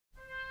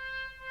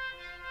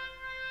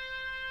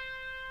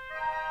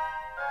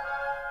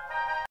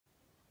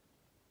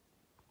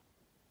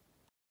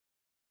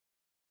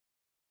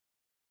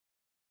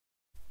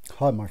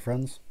Hi my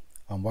friends,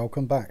 and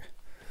welcome back.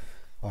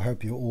 I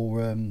hope you're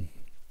all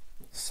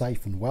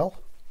safe and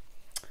well,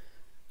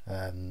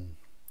 and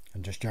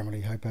just generally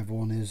hope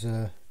everyone is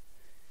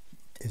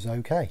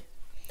okay.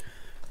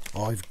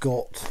 I've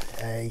got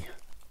a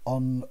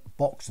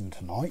unboxing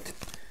tonight,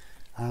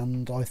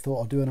 and I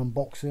thought I'd do an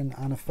unboxing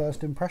and a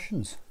first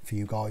impressions for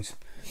you guys.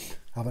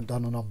 Haven't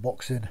done an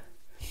unboxing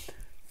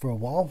for a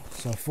while,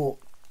 so I thought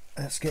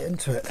let's get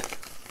into it.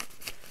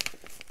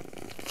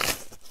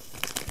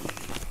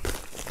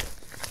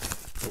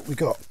 What we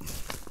got?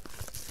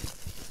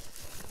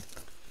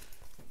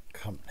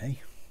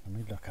 Company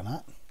I'm looking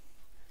at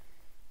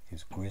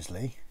is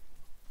Grzzly.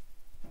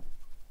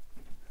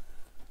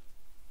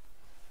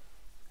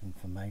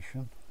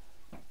 Information.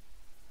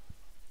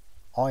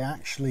 I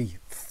actually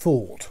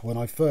thought when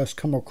I first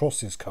come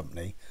across this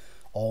company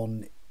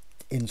on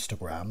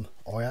Instagram,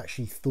 I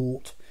actually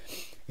thought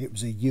it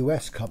was a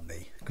US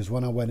company, because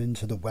when I went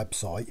into the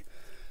website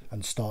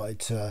and started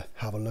to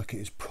have a look at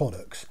his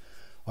products,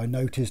 I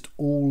noticed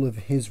all of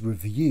his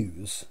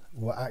reviews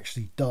were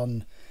actually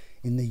done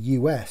in the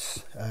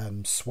US.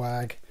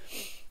 Swag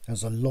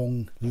has a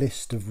long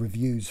list of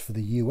reviews for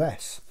the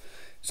US.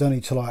 It's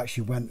only till I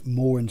actually went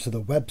more into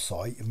the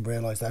website and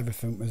realised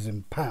everything was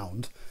in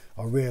pound,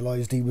 I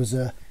realised he's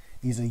a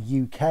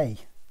UK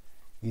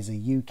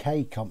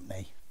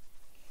company.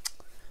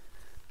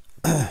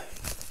 What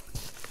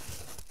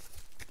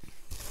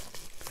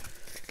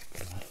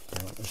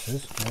this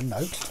is, a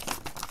note.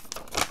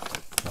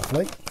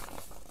 Lovely.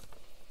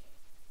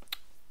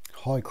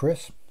 Hi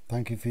Chris,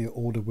 thank you for your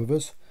order with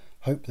us.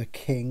 Hope the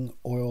King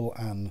oil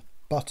and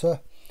butter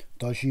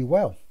does you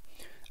well,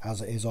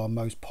 as it is our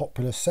most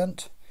popular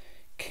scent.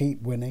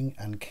 Keep winning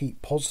and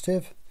keep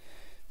positive.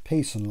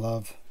 Peace and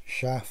love,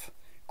 Shaf,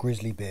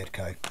 Grzzly Beard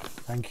Co.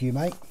 Thank you,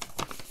 mate.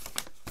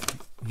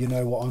 You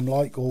know what I'm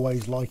like,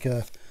 always like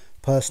a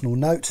personal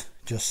note.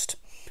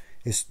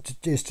 It's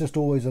just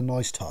always a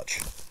nice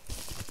touch.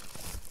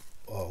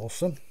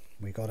 Awesome.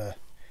 We got a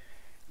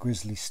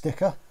Grzzly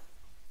sticker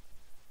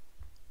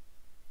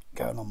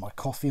going on my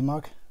coffee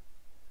mug.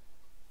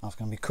 That's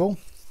going to be cool.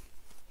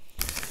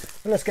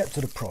 But let's get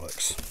to the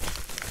products.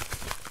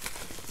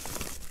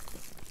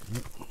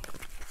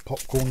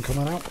 Popcorn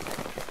coming out.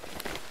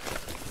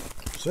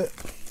 That's it.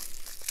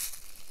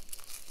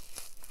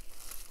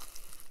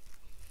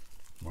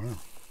 Wow.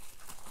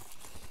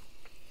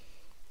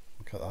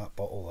 Look at that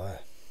bottle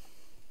there.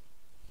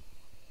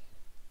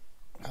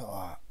 Look at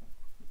that.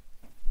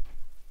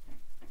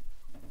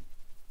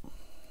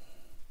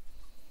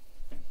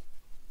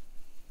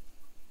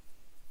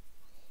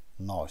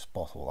 Nice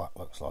bottle that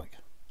looks like.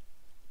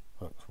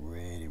 Looks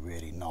really,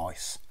 really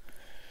nice.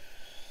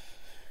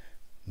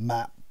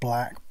 Matte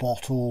black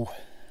bottle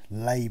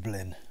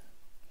labelling.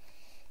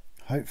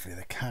 Hopefully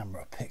the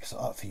camera picks it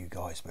up for you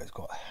guys, but it's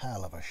got a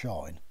hell of a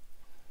shine.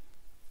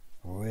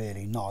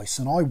 Really nice.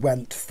 And I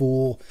went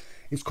for,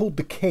 it's called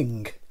the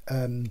King.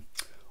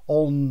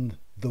 On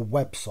the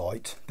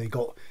website they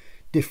got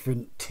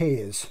different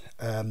tiers.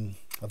 I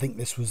think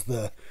this was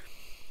the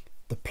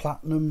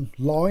platinum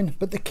line,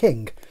 but the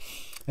King.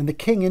 And the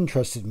King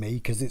interested me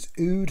because it's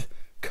oud,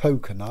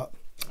 coconut,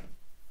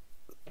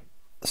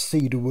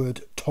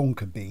 cedarwood,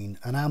 tonka bean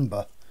and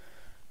amber.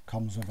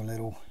 Comes with a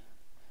little,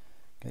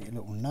 get your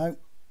little note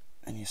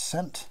and your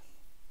scent.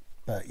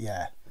 But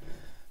yeah,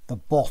 the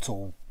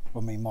bottle, I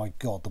mean, my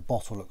God, the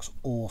bottle looks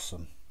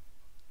awesome.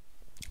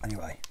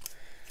 Anyway,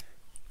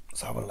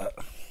 let's have a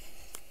look.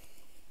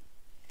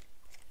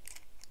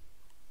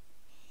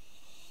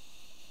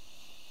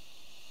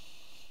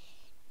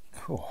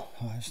 Cool,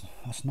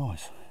 that's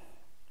nice.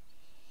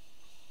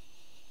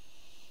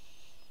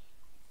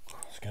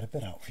 Let's get a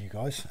bit out for you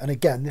guys. And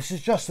again, this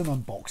is just an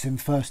unboxing,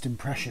 first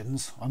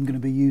impressions. I'm going to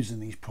be using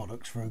these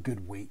products for a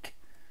good week,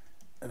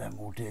 and then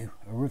we'll do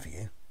a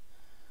review.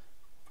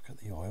 Look at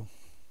the oil.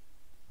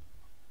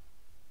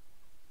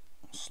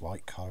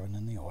 Slight colouring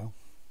in the oil.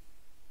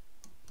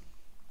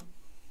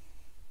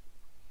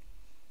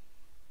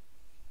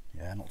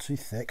 Yeah, not too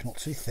thick, not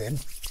too thin.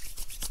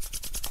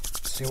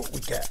 Let's see what we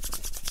get.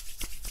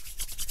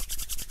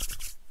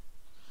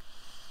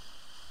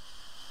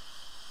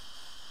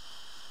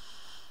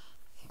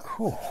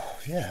 Oh,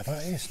 yeah,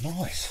 that is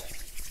nice.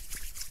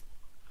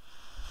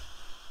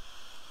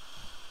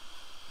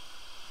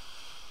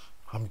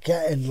 I'm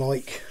getting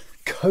like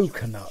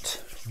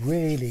coconut,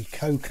 really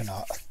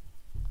coconut.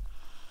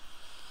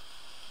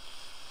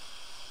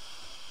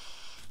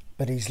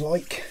 But he's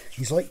like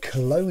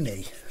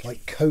cologne-y,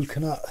 like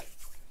coconut.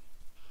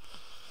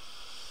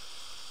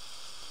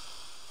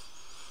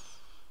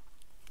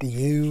 The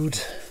oud,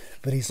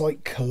 but he's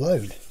like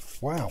cologne.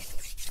 Wow.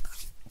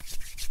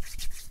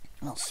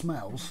 That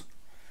smells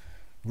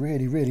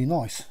really, really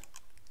nice.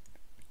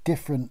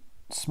 Different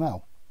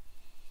smell.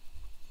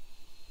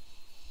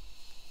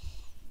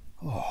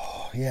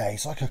 Oh yeah,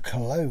 it's like a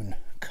cologne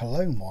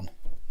one.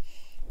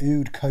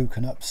 Oud,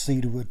 coconut,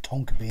 cedarwood,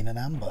 tonka bean and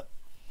amber.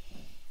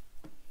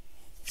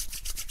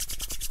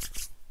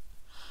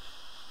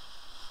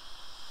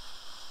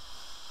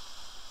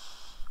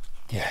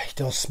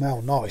 does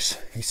smell nice.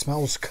 He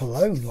smells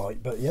cologne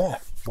like, but yeah,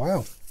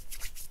 wow.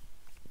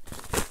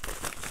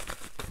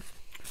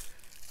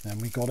 Then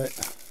we got it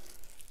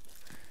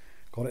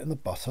in the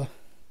butter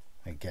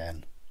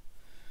again.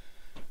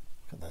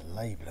 Look at the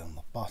label on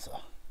the butter.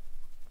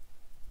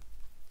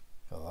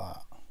 Look at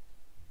that.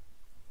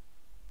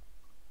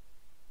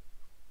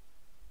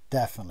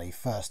 Definitely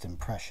first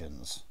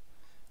impressions.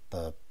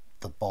 The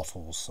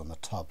bottles and the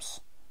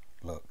tubs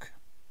look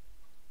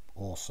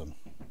awesome.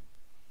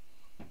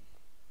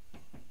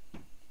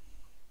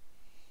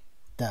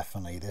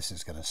 Definitely this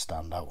is going to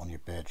stand out on your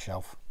beard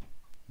shelf.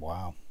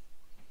 Wow.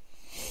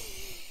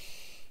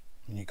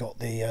 And you got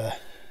the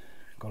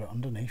got it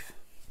underneath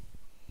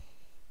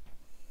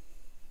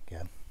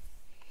again.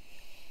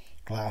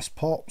 Glass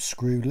pot,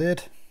 screw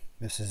lid.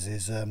 This is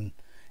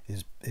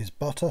his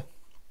butter.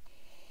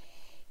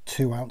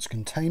 2 ounce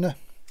container.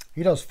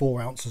 He does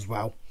 4 ounce as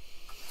well.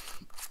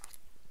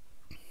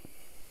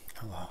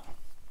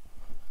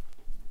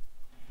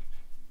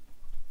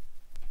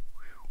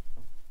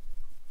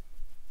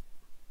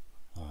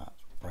 That's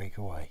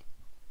breakaway.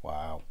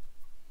 Wow.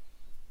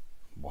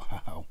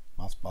 Wow,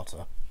 that's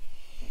butter.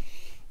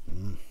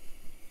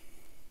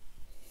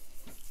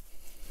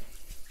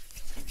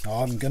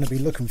 I'm going to be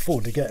looking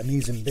forward to getting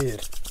these in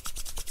beard.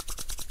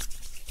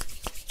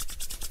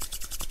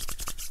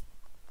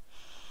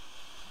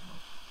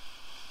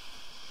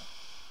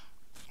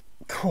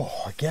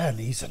 Oh, again,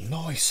 these are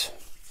nice.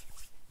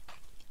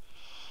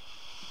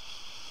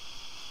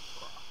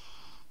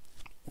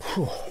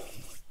 Whew.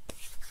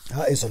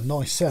 That is a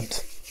nice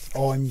scent.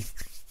 I'm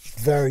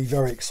very,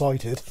 very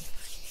excited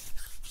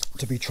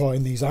to be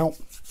trying these out.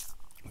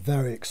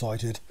 Very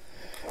excited.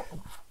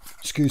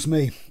 Excuse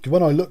me.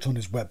 When I looked on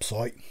his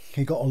website,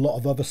 he got a lot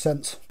of other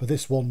scents, but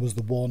this one was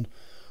the one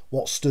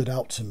what stood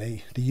out to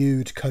me. The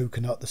oud,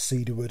 coconut, the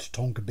cedarwood,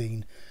 tonka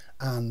bean,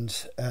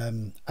 and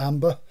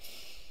amber.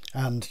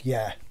 And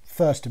yeah,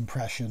 first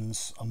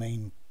impressions, I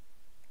mean,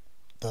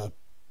 the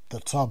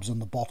tubs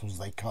and the bottles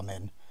they come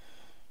in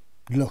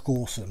look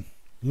awesome,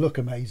 look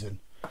amazing.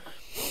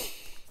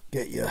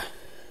 Got your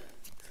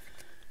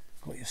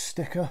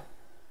sticker,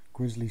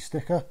 Grzzly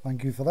sticker,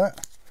 thank you for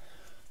that.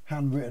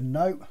 Handwritten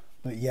note.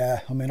 But yeah,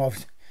 I mean,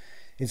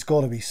 it's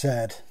got to be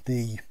said,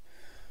 the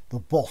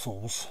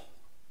bottles,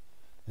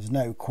 there's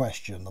no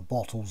question, the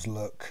bottles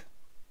look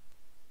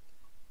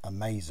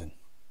amazing.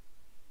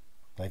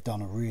 They've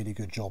done a really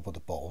good job with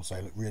the bottles.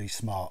 They look really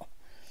smart.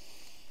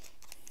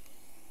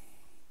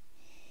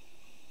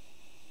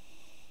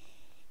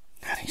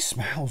 And he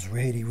smells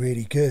really,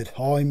 really good.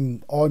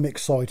 I'm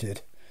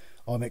excited.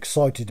 I'm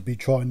excited to be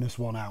trying this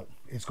one out.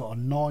 It's got a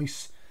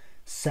nice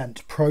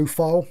scent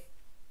profile.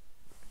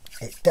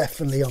 It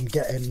definitely, I'm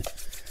getting,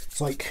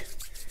 it's like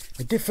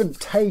a different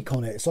take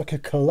on it. It's like a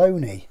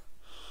cologne-y.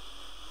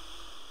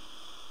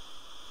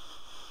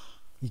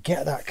 You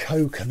get that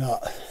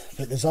coconut,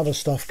 but there's other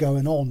stuff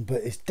going on,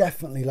 but it's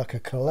definitely like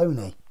a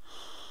cologne-y.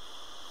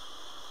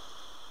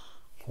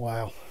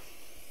 Wow.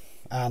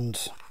 And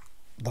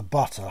the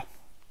butter,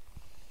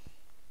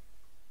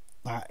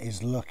 that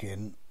is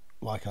looking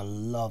like a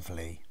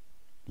lovely,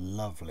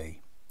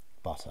 lovely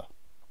butter.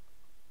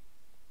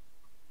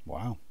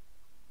 Wow.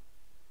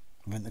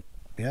 I mean,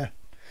 yeah.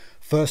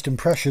 First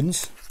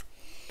impressions,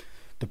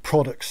 the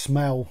products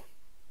smell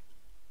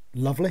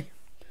lovely.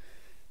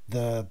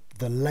 The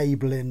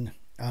labelling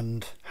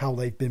and how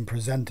they've been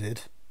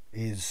presented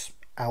is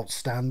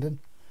outstanding.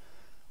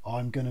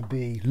 I'm going to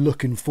be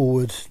looking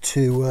forward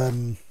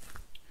to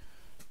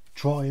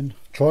trying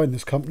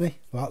this company.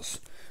 That's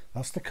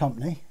the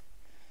company,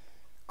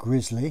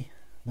 Grzzly.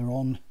 They're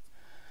on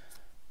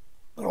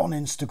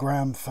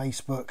Instagram,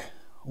 Facebook,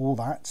 all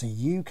that. It's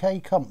a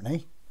UK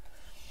company,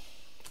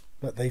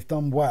 but they've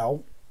done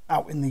well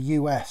out in the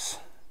US.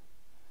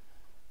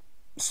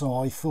 So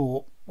I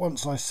thought,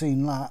 once I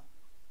seen that,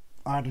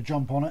 I had to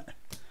jump on it.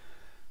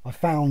 I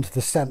found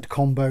the scent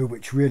combo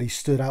which really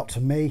stood out to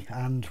me,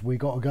 and we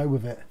got to go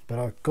with it. But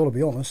I've got to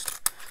be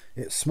honest,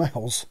 it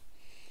smells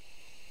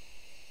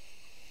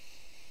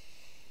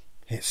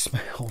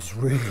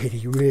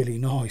really, really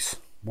nice.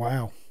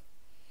 Wow.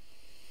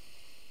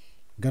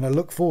 I'm going to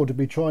look forward to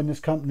be trying this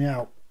company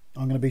out.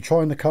 I'm going to be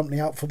trying the company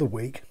out for the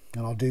week,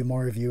 and I'll do my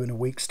review in a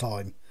week's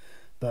time.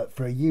 But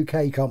for a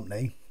UK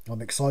company,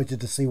 I'm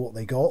excited to see what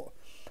they got.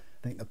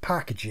 I think the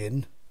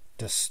packaging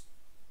just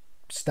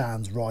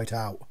stands right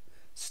out,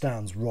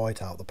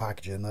 the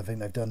packaging. I think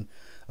they've done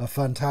a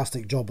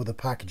fantastic job with the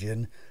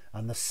packaging,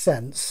 and the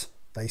scents,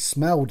 they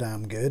smell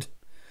damn good.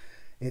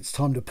 It's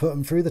time to put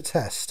them through the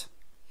test,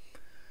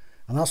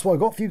 and that's what I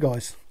got for you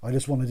guys. I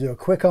just want to do a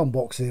quick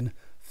unboxing.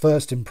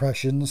 First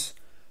impressions,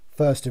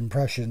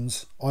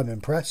 I'm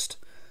impressed.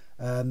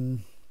 But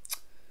I'm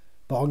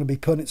going to be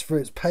putting it through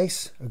its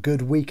pace, a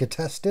good week of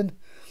testing,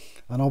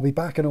 and I'll be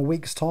back in a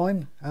week's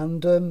time,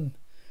 and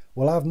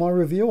we'll have my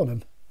review on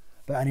them.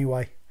 But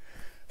anyway,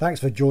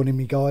 thanks for joining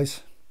me,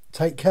 guys.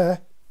 Take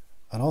care,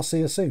 and I'll see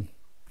you soon.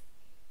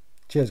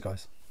 Cheers,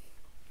 guys.